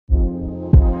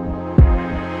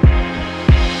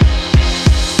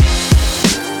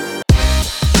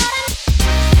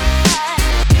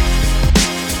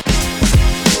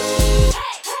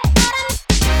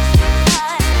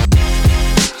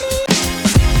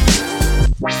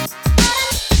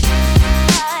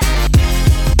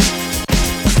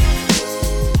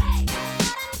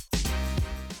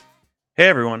Hey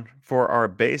everyone, for our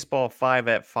baseball 5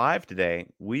 at 5 today,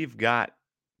 we've got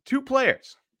two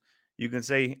players. You can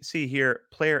see here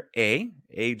player A,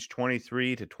 age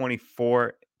 23 to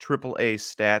 24, triple A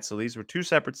stats. So these were two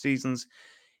separate seasons.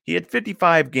 He had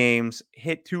 55 games,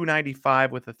 hit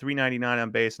 295 with a 399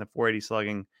 on base and a 480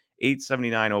 slugging,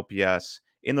 879 OPS.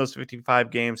 In those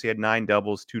 55 games, he had 9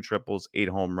 doubles, 2 triples, 8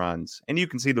 home runs. And you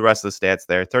can see the rest of the stats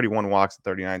there: 31 walks,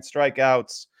 39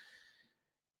 strikeouts,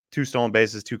 2 stolen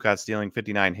bases, 2 caught stealing,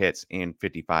 59 hits in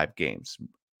 55 games.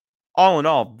 All in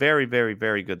all, very, very,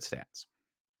 very good stats.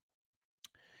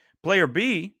 Player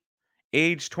B,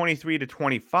 age 23 to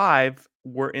 25,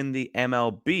 were in the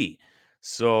MLB.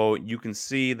 So you can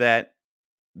see that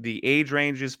the age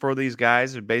ranges for these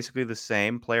guys are basically the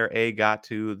same. Player A got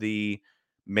to the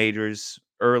majors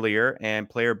earlier, and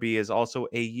player B is also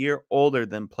a year older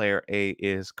than player A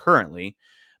is currently.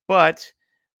 But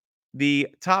the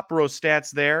top row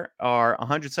stats there are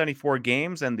 174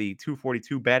 games and the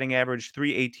 242 batting average,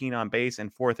 318 on base,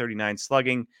 and 439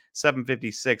 slugging,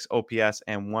 756 OPS,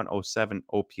 and 107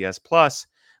 OPS plus.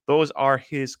 Those are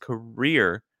his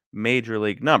career major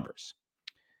league numbers.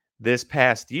 This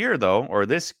past year, though, or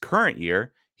this current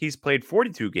year, he's played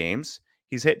 42 games.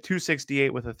 He's hit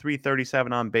 268 with a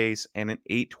 337 on base and an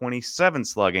 827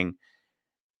 slugging,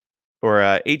 or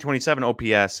 827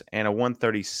 OPS and a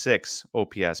 136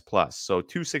 OPS plus. So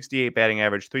 268 batting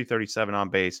average, 337 on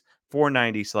base,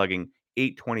 490 slugging,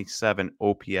 827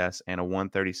 OPS, and a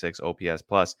 136 OPS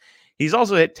plus. He's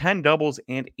also hit 10 doubles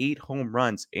and 8 home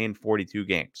runs in 42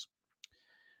 games.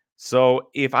 So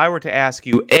if I were to ask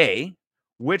you, A,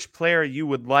 which player you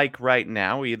would like right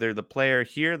now, either the player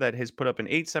here that has put up an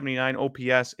 879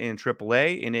 OPS in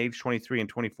AAA in age 23 and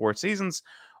 24 seasons,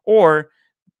 or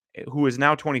who is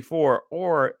now 24,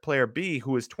 or player B,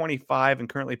 who is 25 and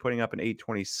currently putting up an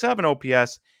 827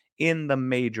 OPS in the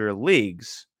major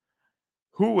leagues,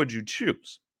 who would you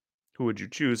choose? Who would you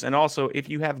choose? And also, if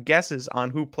you have guesses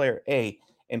on who player A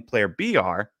and player B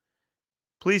are,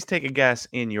 please take a guess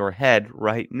in your head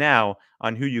right now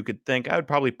on who you could think. I would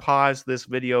probably pause this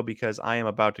video because I am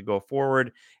about to go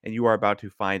forward and you are about to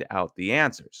find out the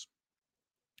answers.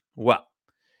 Well,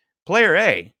 player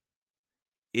A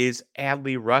is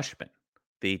Adley Rutschman,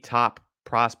 the top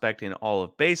prospect in all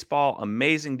of baseball,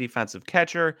 amazing defensive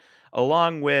catcher,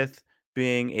 along with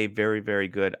being a very, very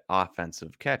good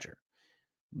offensive catcher.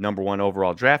 Number one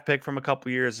overall draft pick from a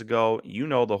couple years ago. You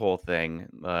know the whole thing.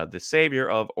 The savior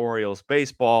of Orioles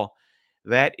baseball.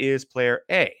 That is player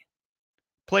A.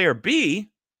 Player B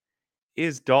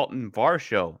is Dalton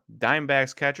Varsho,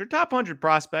 Diamondbacks catcher, top 100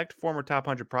 prospect, former top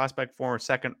 100 prospect, former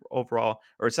second overall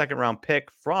or second round pick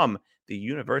from the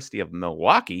University of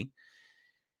Milwaukee.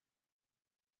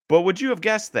 But would you have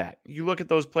guessed that? You look at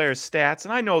those players' stats,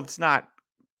 and I know it's not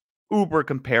uber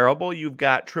comparable. You've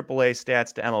got AAA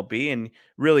stats to MLB, and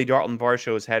really Dalton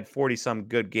Varsho has had 40 some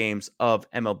good games of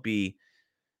MLB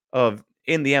of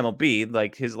in the MLB.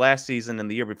 Like his last season and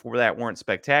the year before that weren't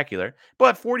spectacular,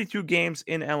 but 42 games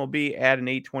in MLB at an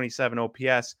 827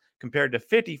 OPS compared to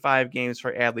 55 games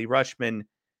for Adley Rutschman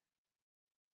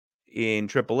in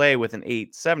AAA with an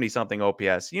 870 something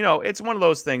OPS. You know, it's one of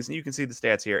those things, and you can see the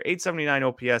stats here: 879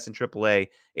 OPS in AAA,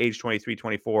 age 23,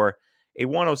 24, a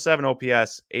 107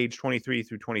 OPS, age 23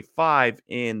 through 25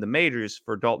 in the majors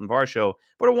for Dalton Varsho,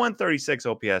 but a 136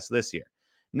 OPS this year.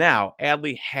 Now,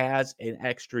 Adley has an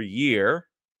extra year,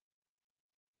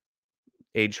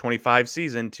 age 25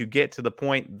 season, to get to the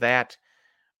point that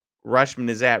Rutschman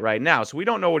is at right now. So we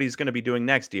don't know what he's going to be doing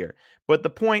next year. But the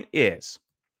point is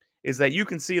that you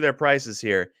can see their prices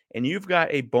here, and you've got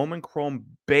a Bowman Chrome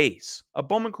base,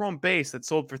 that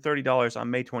sold for $30 on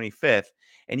May 25th,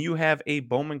 and you have a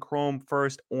Bowman Chrome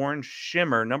First Orange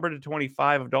Shimmer, number to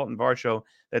 25 of Dalton Varsho,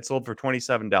 that sold for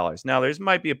 $27. Now, there's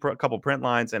might be a couple print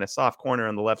lines and a soft corner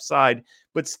on the left side,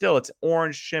 but still, it's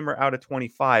Orange Shimmer out of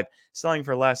 25, selling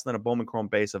for less than a Bowman Chrome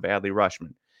base of Adley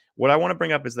Rutschman. What I want to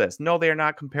bring up is this. No, they are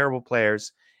not comparable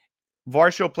players.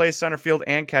 Varsho plays center field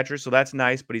and catcher, so that's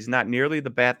nice, but he's not nearly the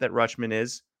bat that Rutschman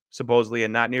is, supposedly,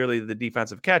 and not nearly the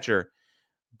defensive catcher.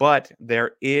 But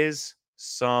there is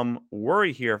some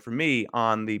worry here for me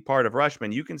on the part of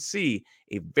Rutschman. You can see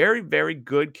a very, very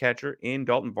good catcher in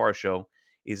Dalton Varsho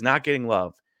is not getting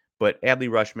love, but Adley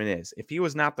Rutschman is. If he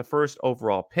was not the first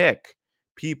overall pick,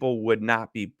 people would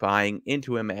not be buying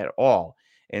into him at all.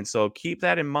 And so keep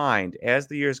that in mind as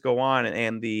the years go on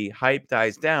and the hype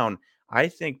dies down. I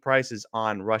think prices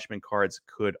on Rutschman cards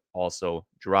could also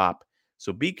drop.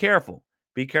 So be careful.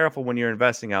 Be careful when you're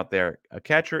investing out there. A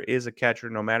catcher is a catcher,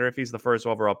 no matter if he's the first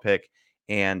overall pick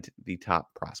and the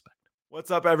top prospect. What's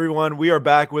up, everyone? We are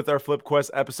back with our Flip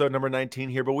Quest episode number 19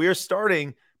 here, but we are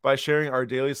starting by sharing our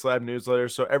Daily Slab newsletter.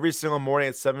 So every single morning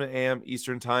at 7 a.m.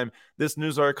 Eastern Time, this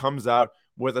newsletter comes out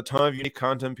with a ton of unique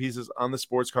content pieces on the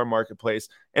sports car marketplace.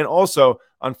 And also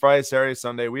on Friday, Saturday,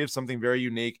 Sunday, we have something very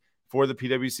unique for the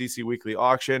PWCC weekly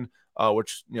auction,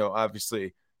 which,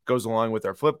 obviously goes along with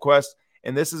our Flip Quest.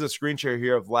 And this is a screen share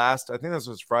here of I think this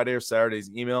was Friday or Saturday's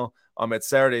email. It's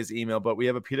Saturday's email, but we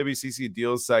have a PWCC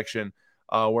deals section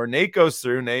where Nate goes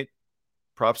through. Nate,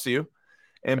 props to you,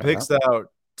 and picks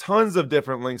out tons of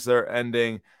different links that are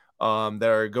ending, that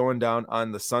are going down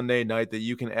on the Sunday night that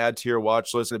you can add to your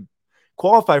watch list and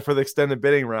qualify for the extended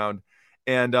bidding round.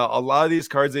 And a lot of these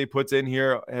cards that he puts in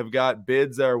here have got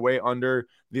bids that are way under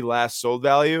the last sold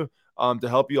value, to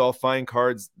help you all find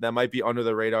cards that might be under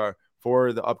the radar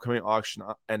for the upcoming auction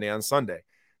ending on Sunday.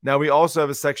 Now, we also have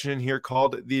a section in here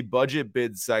called the budget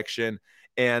bid section,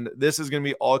 and this is going to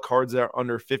be all cards that are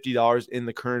under $50 in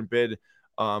the current bid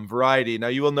variety. Now,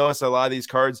 you will notice a lot of these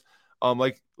cards,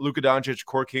 like Luka Doncic,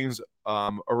 Core Kings,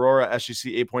 Aurora,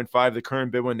 SGC 8.5, the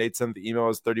current bid when Nate sent the email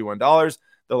is $31.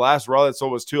 The last raw that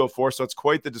sold was $204, so it's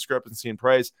quite the discrepancy in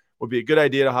price. Would be a good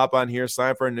idea to hop on here,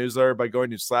 sign up for a newsletter by going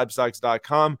to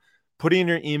slabstocks.com, putting in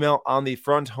your email on the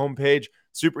front homepage.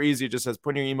 Super easy. It just says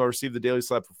put in your email, receive the Daily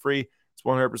Slab for free. It's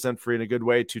 100% free and a good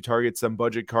way to target some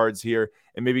budget cards here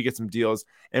and maybe get some deals.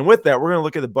 And with that, we're going to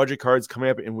look at the budget cards coming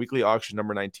up in weekly auction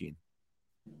number 19.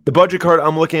 The budget card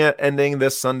I'm looking at ending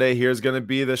this Sunday here is going to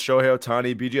be the Shohei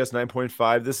Ohtani BGS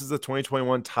 9.5. This is the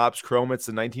 2021 Topps Chrome. It's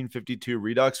the 1952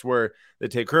 Redux, where they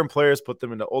take current players, put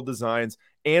them into old designs,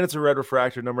 and it's a red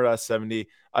refractor numbered at 70.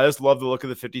 I just love the look of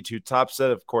the 52 top set.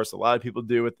 Of course, a lot of people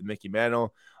do with the Mickey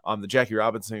Mantle, the Jackie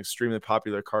Robinson, extremely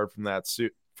popular card from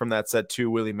that set too,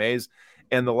 Willie Mays.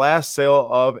 And the last sale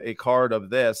of a card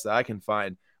of this that I can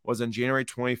find was on January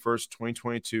 21st,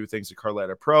 2022, thanks to Card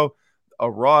Ladder Pro. A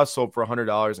raw sold for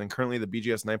 $100, and currently the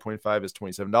BGS 9.5 is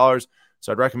 $27.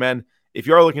 So I'd recommend, if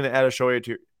you are looking to add a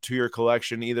Shohei to your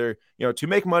collection, either to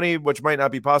make money, which might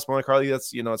not be possible in Carly,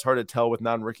 that's it's hard to tell with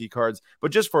non-rookie cards, but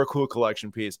just for a cool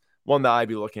collection piece, one that I'd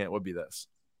be looking at would be this.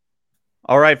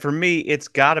 All right, for me, it's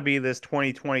got to be this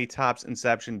 2020 Topps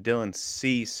Inception Dylan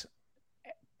Cease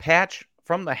patch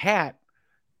from the hat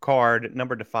card,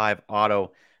 number to 5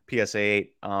 auto PSA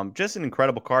 8. Just an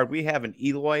incredible card. We have an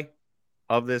Eloy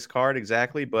of this card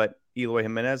exactly, but Eloy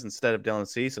Jimenez instead of Dylan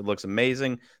Cease. It looks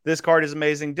amazing. This card is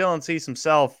amazing. Dylan Cease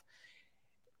himself,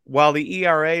 while the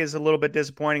ERA is a little bit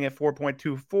disappointing at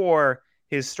 4.24,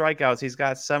 his strikeouts, he's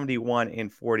got 71 in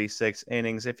 46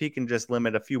 innings. If he can just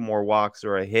limit a few more walks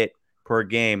or a hit per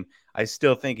game, I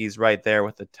still think he's right there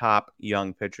with the top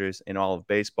young pitchers in all of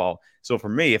baseball. So for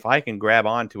me, if I can grab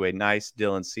onto a nice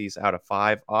Dylan Cease out of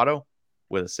 5 auto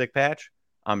with a sick patch,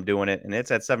 I'm doing it. And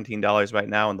it's at $17 right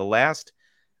now. And the last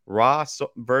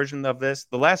version of this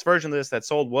that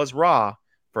sold was raw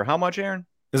for how much, Aaron?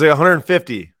 It's like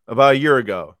 $150 about a year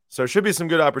ago. So it should be some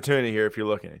good opportunity here if you're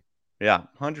looking. Yeah,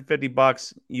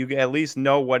 $150. You at least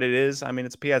know what it is. I mean,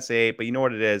 it's PSA 8, but you know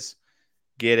what it is.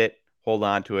 Get it, hold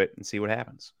on to it, and see what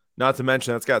happens. Not to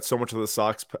mention, that's got so much of the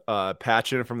Sox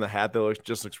patch in it from the hat that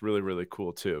looks really, really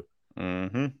cool too.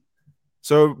 Mm-hmm.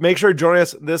 So make sure to join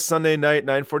us this Sunday night,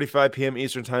 9:45 p.m.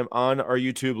 Eastern Time on our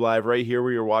YouTube Live right here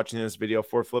where you're watching this video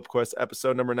for Flip Quest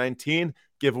episode number 19.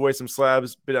 Give away some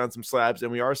slabs, bid on some slabs,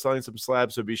 and we are selling some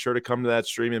slabs, so be sure to come to that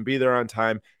stream and be there on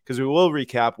time because we will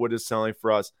recap what is selling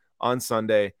for us on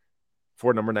Sunday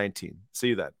for number 19. See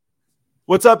you then.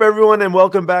 What's up, everyone, and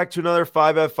welcome back to another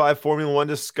 5F5 Formula One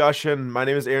discussion. My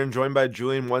name is Aaron, joined by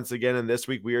Julian once again, and this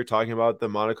week we are talking about the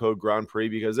Monaco Grand Prix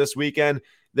because this weekend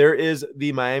there is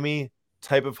the Miami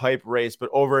type of hype race, but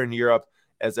over in Europe,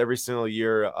 as every single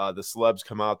year, the celebs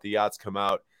come out, the yachts come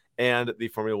out, and the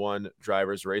Formula One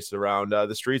drivers race around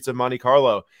the streets of Monte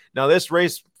Carlo. Now, this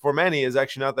race for many is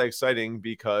actually not that exciting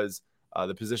because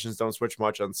the positions don't switch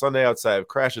much on Sunday outside of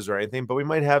crashes or anything, but we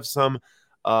might have some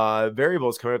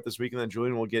variables coming up this weekend that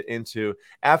Julian will get into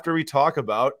after we talk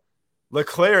about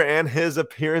Leclerc and his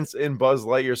appearance in Buzz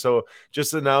Lightyear. So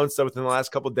just announced that within the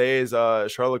last couple of days,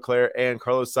 Charles Leclerc and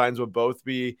Carlos Sainz will both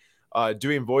be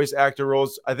doing voice actor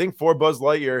roles, I think, for Buzz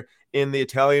Lightyear in the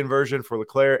Italian version for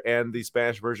Leclerc and the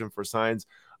Spanish version for Sainz,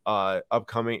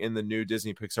 upcoming in the new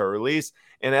Disney Pixar release.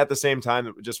 And at the same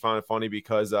time, we just found it funny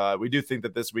because we do think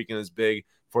that this weekend is big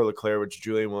for Leclerc, which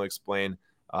Julian will explain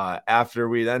after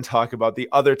we then talk about the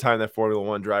other time that Formula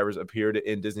One drivers appeared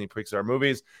in Disney Pixar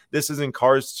movies. This is in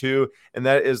Cars 2, and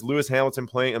that is Lewis Hamilton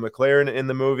playing a McLaren in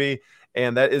the movie,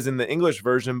 and that is in the English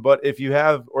version. But if you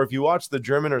watch the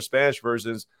German or Spanish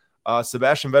versions,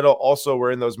 Sebastian Vettel also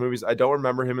were in those movies. I don't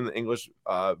remember him in the English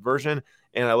version,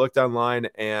 and I looked online,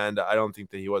 and I don't think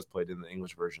that he was played in the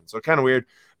English version. So kind of weird,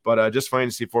 but just fun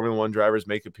to see Formula One drivers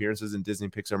make appearances in Disney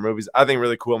Pixar movies. I think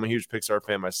really cool. I'm a huge Pixar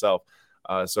fan myself,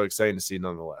 so exciting to see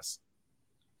nonetheless.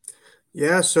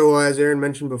 Yeah, so as Aaron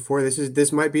mentioned before,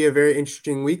 this might be a very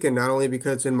interesting weekend, not only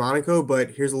because it's in Monaco,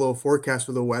 but here's a little forecast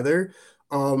for the weather.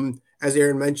 As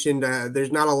Aaron mentioned,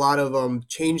 there's not a lot of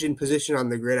change in position on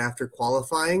the grid after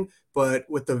qualifying, but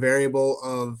with the variable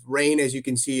of rain, as you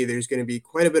can see, there's going to be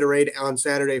quite a bit of rain on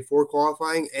Saturday for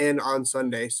qualifying and on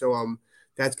Sunday. So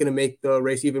that's going to make the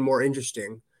race even more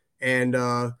interesting. And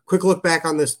quick look back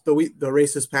on the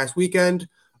race this past weekend.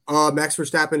 Max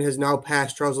Verstappen has now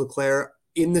passed Charles Leclerc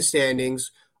in the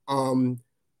standings.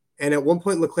 And at one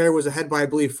point, Leclerc was ahead by, I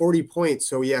believe, 40 points.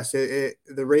 So yes,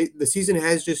 the season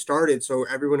has just started. So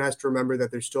everyone has to remember that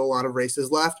there's still a lot of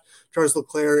races left. Charles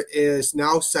Leclerc is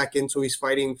now second, so he's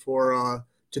fighting for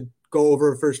to go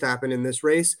over Verstappen in this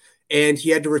race. And he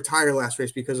had to retire last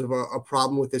race because of a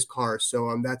problem with his car.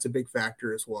 So that's a big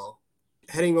factor as well.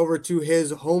 Heading over to his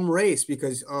home race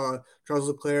because Charles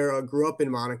Leclerc grew up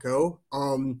in Monaco.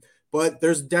 But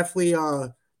there's definitely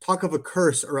talk of a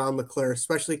curse around Leclerc,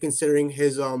 especially considering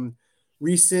his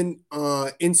recent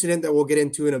incident that we'll get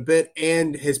into in a bit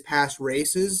and his past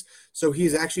races. So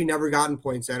he's actually never gotten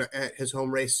points at his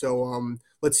home race. So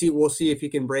we'll see if he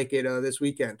can break it this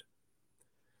weekend.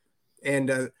 And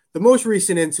the most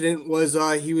recent incident was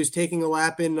he was taking a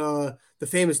lap in the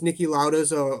famous Niki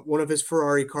Lauda's, one of his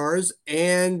Ferrari cars,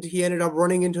 and he ended up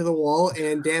running into the wall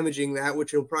and damaging that,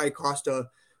 which will probably cost a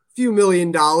few $1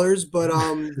 million.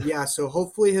 But yeah, so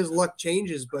hopefully his luck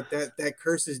changes, but that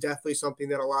curse is definitely something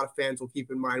that a lot of fans will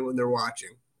keep in mind when they're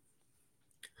watching.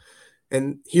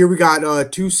 And here we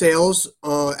got two sales.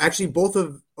 Actually, both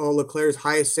of Leclerc's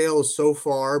highest sales so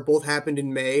far both happened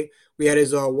in May. We had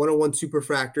his 101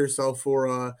 Superfractor sell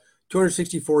for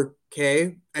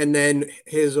 $264K, and then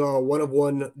his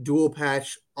 101 dual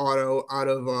patch auto out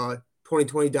of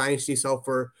 2020 Dynasty sell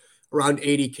for around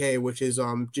 $80K, which is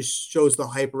just shows the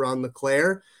hype around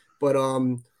Leclerc. But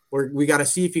we got to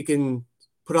see if he can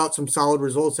put out some solid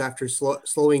results after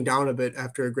slowing down a bit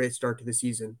after a great start to the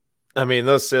season. I mean,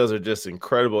 those sales are just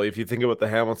incredible. If you think about the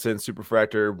Hamilton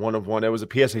Superfractor 101, it was a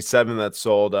PSA 7 that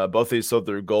sold. Both of these sold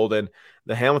through Golden.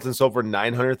 The Hamilton sold for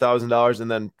 $900,000, and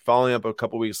then following up a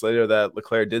couple weeks later, that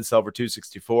Leclerc did sell for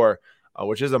 $264,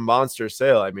 which is a monster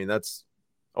sale. I mean, that's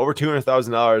over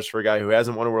 $200,000 for a guy who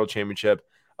hasn't won a world championship.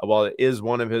 While it is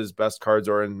one of his best cards,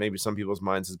 or in maybe some people's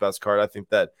minds his best card, I think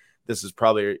that this is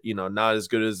probably not as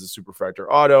good as the Superfractor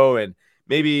Auto, and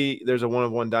maybe there's a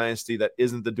one-of-one Dynasty that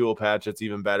isn't the dual patch. It's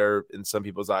even better in some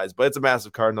people's eyes, but it's a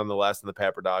massive card nonetheless. And the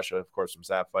Papradasha, of course, from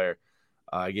Sapphire.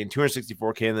 Again,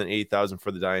 $264K and then $80,000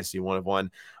 for the Dynasty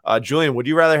one-of-one. Julian, would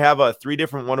you rather have 3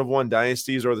 different one-of-one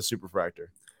Dynasties or the Superfractor?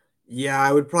 Yeah,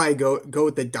 I would probably go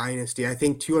with the Dynasty. I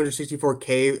think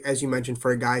 $264K, as you mentioned,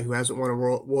 for a guy who hasn't won a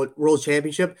world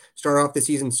championship, start off the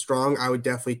season strong. I would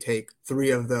definitely take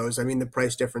 3 of those. I mean, the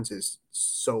price difference is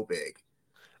so big.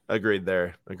 Agreed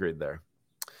there.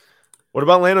 What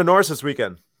about Lando Norris this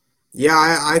weekend?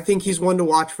 Yeah, I think he's one to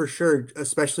watch for sure,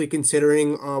 especially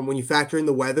considering when you factor in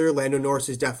the weather. Lando Norris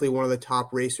is definitely one of the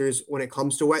top racers when it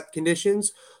comes to wet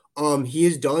conditions. He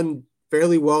has done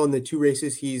fairly well in the 2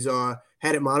 races he's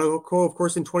had at Monaco. Of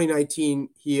course, in 2019,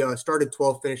 he started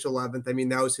 12th, finished 11th. I mean,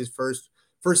 that was his first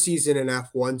season in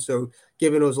F1, so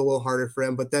given it was a little harder for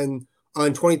him. But then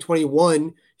in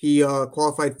 2021, he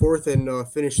qualified 4th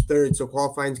and finished 3rd. So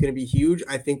qualifying is going to be huge.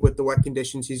 I think with the wet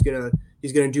conditions, he's gonna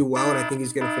do well, and I think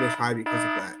he's gonna finish high because of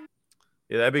that.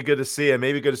 Yeah, that'd be good to see, and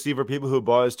maybe good to see for people who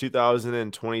bought his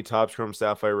 2020 Topps Chrome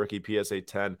Sapphire Rookie PSA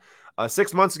 10.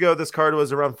 6 months ago, this card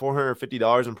was around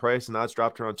 $450 in price, and now it's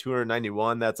dropped around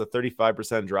 $291. That's a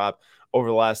 35% drop over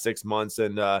the last 6 months.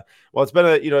 And well, it's been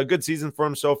a good season for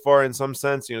him so far in some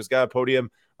sense. He's got a podium.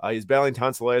 He's battling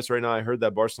tonsillitis right now. I heard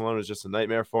that Barcelona is just a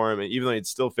nightmare for him, and even though he'd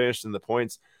still finished in the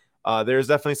points, there's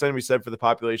definitely something to be said for the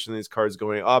population of these cards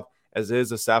going up, as it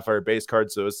is a Sapphire base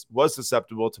card, so it was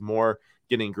susceptible to more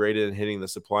getting graded and hitting the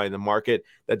supply in the market.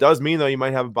 That does mean, though, you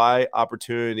might have a buy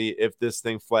opportunity if this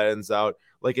thing flattens out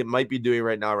like it might be doing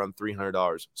right now around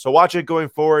 $300. So watch it going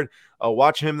forward.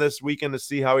 Watch him this weekend to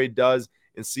see how he does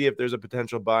and see if there's a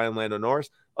potential buy in Lando Norris.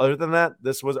 Other than that,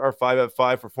 this was our 5 at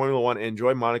 5 for Formula One.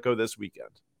 Enjoy Monaco this weekend.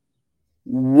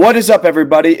 What is up,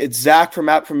 everybody? It's Zach from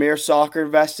at Premier Soccer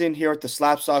Investing here at the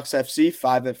Slapstocks FC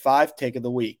 5 at 5 take of the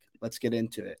week. Let's get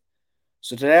into it.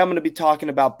 So today I'm going to be talking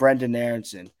about Brenden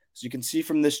Aaronson. As you can see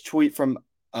from this tweet from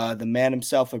the man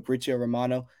himself, Fabrizio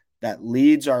Romano, that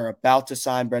Leeds are about to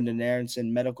sign Brenden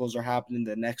Aaronson. Medicals are happening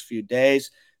the next few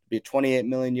days. be a 28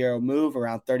 million euro move,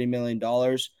 around $30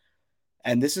 million.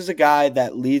 And this is a guy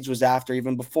that Leeds was after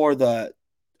even before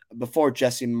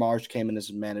Jesse Marsch came in as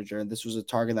a manager. And this was a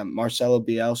target that Marcelo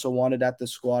Bielsa wanted at the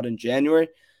squad in January.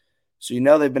 So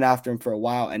they've been after him for a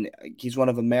while, and he's one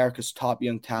of America's top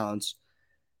young talents.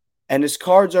 And his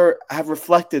cards have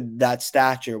reflected that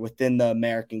stature within the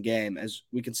American game, as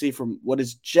we can see from what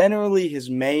is generally his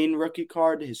main rookie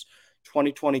card, his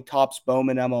 2020 Topps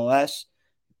Bowman MLS,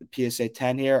 the PSA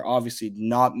 10 here. Obviously,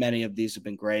 not many of these have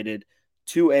been graded.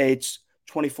 2 8s,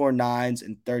 24 9s,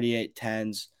 and 38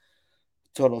 10s,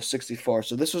 total of 64.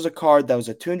 So this was a card that was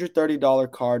a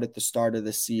 $230 card at the start of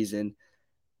the season.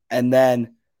 And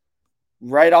then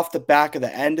right off the back of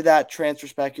the end of that transfer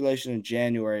speculation in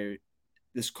January,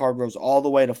 this card rose all the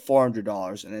way to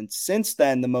 $400. And then since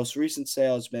then, the most recent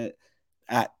sale has been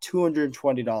at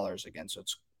 $220 again. So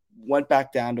it's went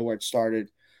back down to where it started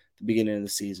at the beginning of the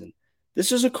season.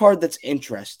 This is a card that's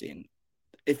interesting.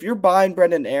 If you're buying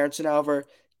Brenden Aaronson, however,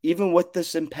 even with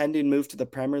this impending move to the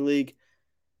Premier League,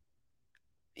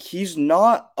 he's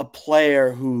not a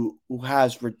player who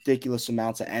has ridiculous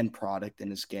amounts of end product in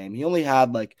his game. He only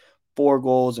had like 4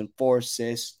 goals and 4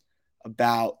 assists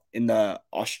about in the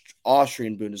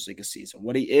Austrian Bundesliga season.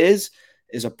 What he is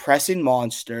a pressing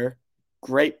monster,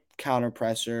 great counter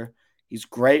presser. He's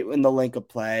great in the link of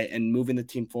play and moving the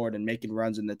team forward and making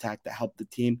runs in the attack to help the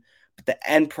team. But the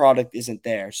end product isn't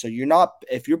there. So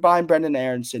if you're buying Brenden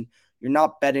Aaronson, you're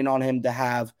not betting on him to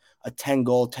have a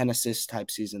 10-goal, 10-assist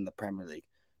type season in the Premier League.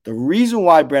 The reason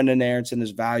why Brenden Aaronson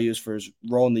is valued is for his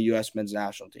role in the U.S. men's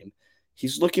national team.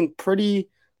 He's looking pretty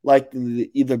likely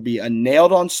to either be a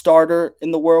nailed-on starter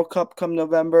in the World Cup come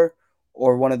November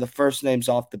or one of the first names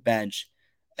off the bench.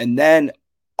 And then,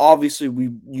 obviously,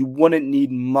 you wouldn't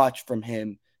need much from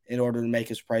him in order to make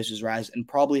his prices rise. And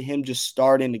probably him just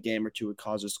starting a game or two would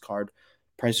cause his card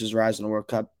prices rise in the World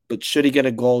Cup. But should he get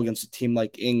a goal against a team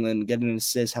like England, get an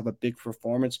assist, have a big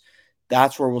performance,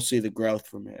 that's where we'll see the growth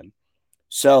from him.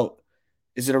 So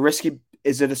is it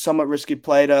a somewhat risky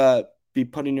play to be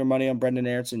putting your money on Brenden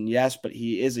Aaronson? Yes, but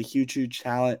he is a huge, huge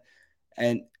talent.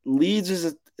 And Leeds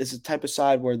is a type of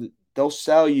side where they'll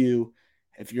sell you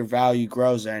if your value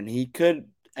grows there. And he could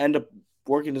end up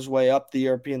working his way up the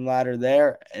European ladder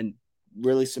there and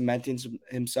really cementing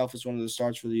himself as one of the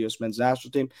stars for the U.S. men's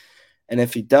national team. And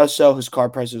if he does so, his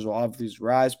card prices will obviously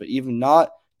rise. But even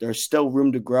not, there's still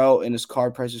room to grow in his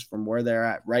card prices from where they're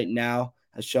at right now,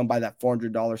 as shown by that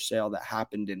 $400 sale that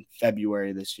happened in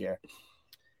February this year.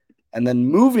 And then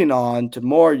moving on to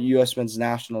more U.S. men's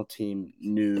national team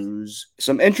news.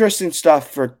 Some interesting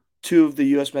stuff for 2 of the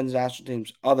U.S. men's national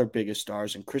team's other biggest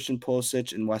stars, and Christian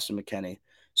Pulisic and Weston McKennie.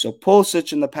 So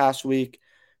Pulisic in the past week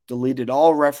deleted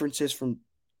all references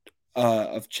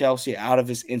of Chelsea out of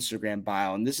his Instagram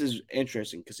bio. And this is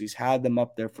interesting because he's had them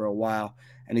up there for a while.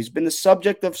 And he's been the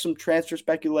subject of some transfer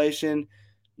speculation.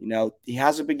 He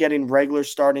hasn't been getting regular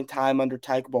starting time under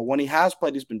Tuchel, but when he has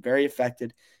played, he's been very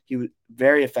effective. He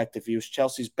was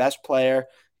Chelsea's best player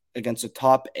against the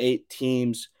top 8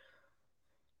 teams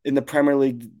in the Premier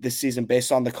League this season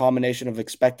based on the combination of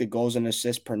expected goals and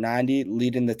assists per 90,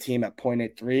 leading the team at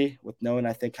 0.83, with no one,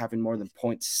 I think, having more than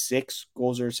 0.6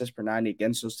 goals or assists per 90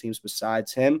 against those teams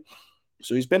besides him.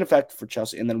 So he's been effective for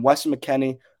Chelsea. And then Weston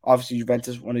McKennie, obviously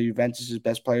one of Juventus'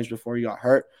 best players before he got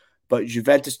hurt. But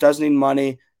Juventus does need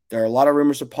money. There are a lot of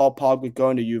rumors of Paul Pogba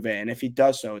going to Juve. And if he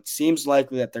does so, it seems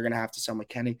likely that they're going to have to sell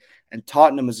McKennie. And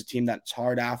Tottenham is a team that's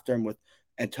hard after him, with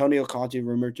Antonio Conte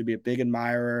rumored to be a big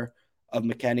admirer of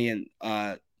McKennie,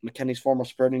 and McKennie's former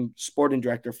sporting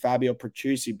director, Fabio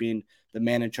Pertusi, being the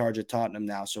man in charge of Tottenham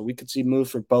now. So we could see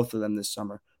moves for both of them this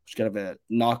summer, which could have a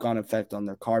knock-on effect on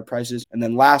their card prices. And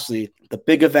then lastly, the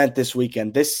big event this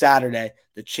weekend, this Saturday,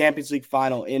 the Champions League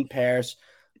final in Paris,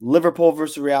 Liverpool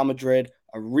versus Real Madrid,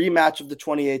 a rematch of the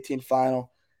 2018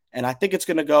 final. And I think it's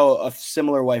going to go a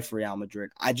similar way for Real Madrid.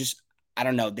 I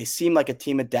don't know. They seem like a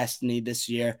team of destiny this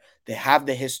year. They have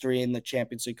the history in the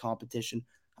Champions League competition.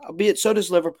 Albeit so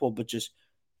does Liverpool, but just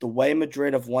the way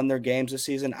Madrid have won their games this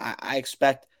season, I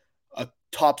expect a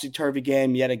topsy-turvy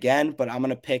game yet again, but I'm going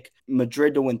to pick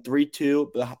Madrid to win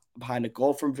 3-2 behind a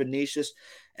goal from Vinicius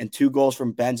and 2 goals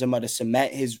from Benzema to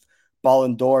cement his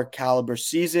Ballon d'Or caliber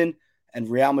season, and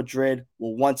Real Madrid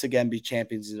will once again be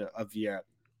champions of Europe.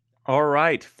 All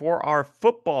right, for our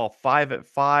football 5 at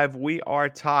 5, we are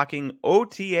talking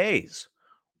OTAs,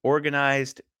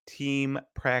 organized team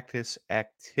practice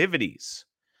activities.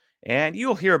 And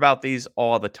you'll hear about these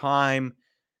all the time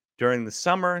during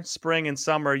the spring and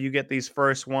summer. You get these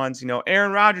first ones.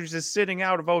 Aaron Rodgers is sitting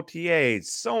out of OTAs.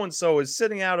 So-and-so is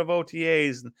sitting out of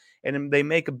OTAs. And they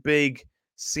make a big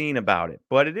seen about it.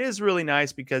 But it is really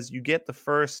nice because you get the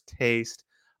first taste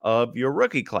of your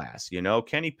rookie class.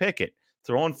 Kenny Pickett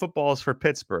throwing footballs for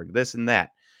Pittsburgh, this and that.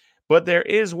 But there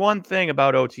is one thing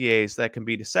about OTAs that can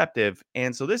be deceptive.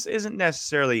 And so this isn't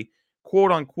necessarily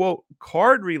quote unquote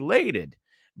card related,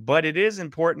 but it is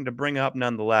important to bring up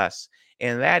nonetheless.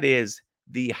 And that is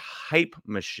the hype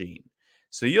machine.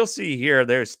 So you'll see here,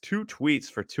 there's 2 tweets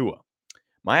for Tua.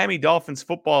 Miami Dolphins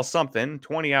football something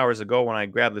 20 hours ago when I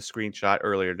grabbed the screenshot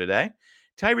earlier today.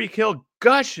 Tyreek Hill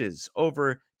gushes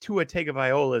over Tua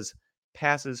Tagovailoa's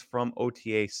passes from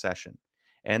OTA session.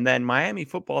 And then Miami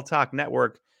Football Talk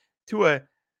Network, Tua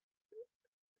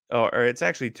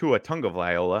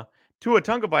Tagovailoa. Tua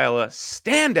Tagovailoa,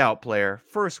 standout player,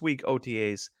 first week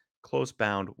OTAs, close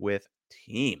bound with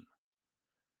team.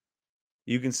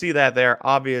 You can see that there.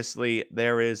 Obviously,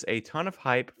 there is a ton of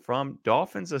hype from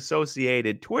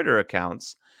Dolphins-associated Twitter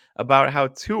accounts about how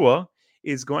Tua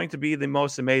is going to be the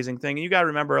most amazing thing. And you got to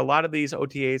remember, a lot of these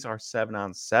OTAs are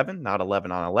 7-on-7, not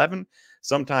 11-on-11.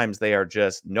 Sometimes they are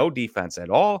just no defense at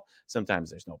all.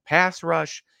 Sometimes there's no pass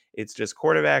rush. It's just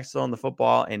quarterback still in the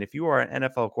football. And if you are an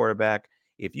NFL quarterback,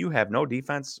 if you have no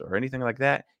defense or anything like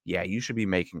that, yeah, you should be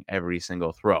making every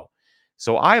single throw.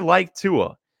 So I like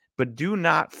Tua, but do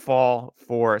not fall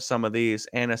for some of these.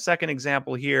 And a second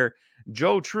example here,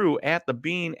 Joe True at the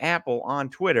Bean Apple on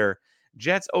Twitter,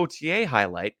 Jets OTA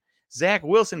highlight. Zach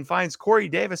Wilson finds Corey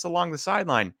Davis along the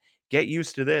sideline. Get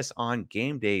used to this on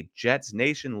game day. Jets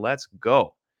Nation, let's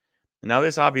go. Now,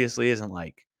 this obviously isn't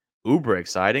like uber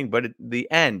exciting, but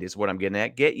the end is what I'm getting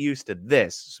at. Get used to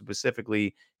this,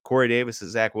 specifically Corey Davis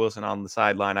and Zach Wilson on the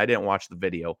sideline. I didn't watch the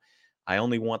video. I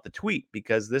only want the tweet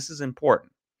because this is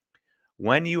important.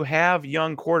 When you have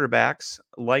young quarterbacks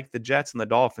like the Jets and the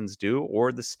Dolphins do,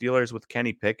 or the Steelers with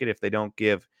Kenny Pickett if they don't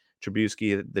give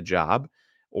Trubisky the job,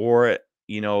 or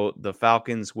the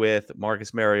Falcons with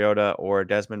Marcus Mariota or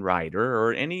Desmond Ridder,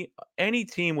 or any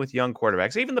team with young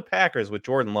quarterbacks, even the Packers with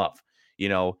Jordan Love,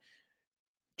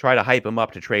 try to hype him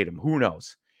up to trade him. Who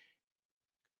knows?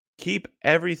 Keep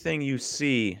everything you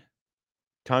see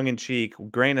tongue-in-cheek,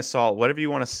 grain of salt, whatever you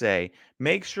want to say.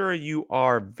 Make sure you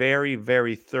are very,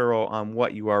 very thorough on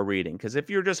what you are reading. Because if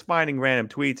you're just finding random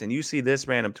tweets and you see this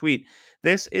random tweet,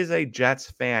 this is a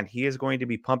Jets fan. He is going to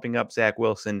be pumping up Zach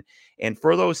Wilson. And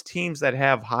for those teams that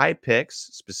have high picks,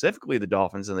 specifically the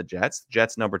Dolphins and the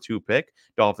Jets number 2 pick,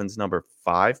 Dolphins number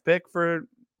 5 pick for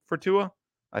Tua,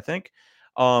 I think.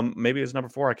 Maybe it was number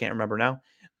 4. I can't remember now.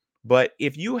 But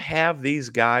if you have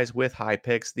these guys with high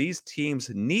picks, these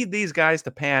teams need these guys to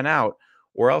pan out,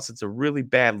 or else it's a really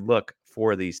bad look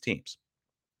for these teams.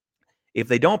 If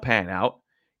they don't pan out,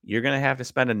 you're going to have to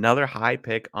spend another high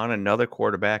pick on another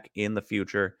quarterback in the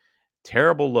future.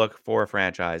 Terrible look for a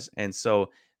franchise. And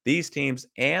so these teams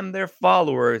and their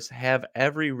followers have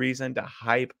every reason to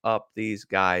hype up these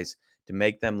guys to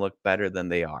make them look better than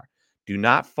they are. Do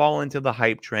not fall into the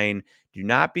hype train. Do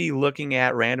not be looking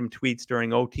at random tweets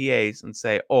during OTAs and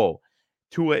say, oh,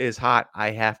 Tua is hot,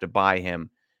 I have to buy him.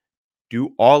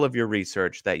 Do all of your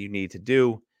research that you need to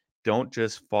do. Don't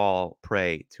just fall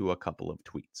prey to a couple of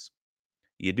tweets.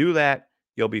 You do that,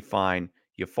 you'll be fine.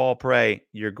 You fall prey,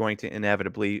 you're going to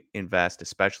inevitably invest,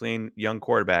 especially in young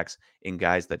quarterbacks, in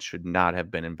guys that should not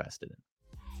have been invested in.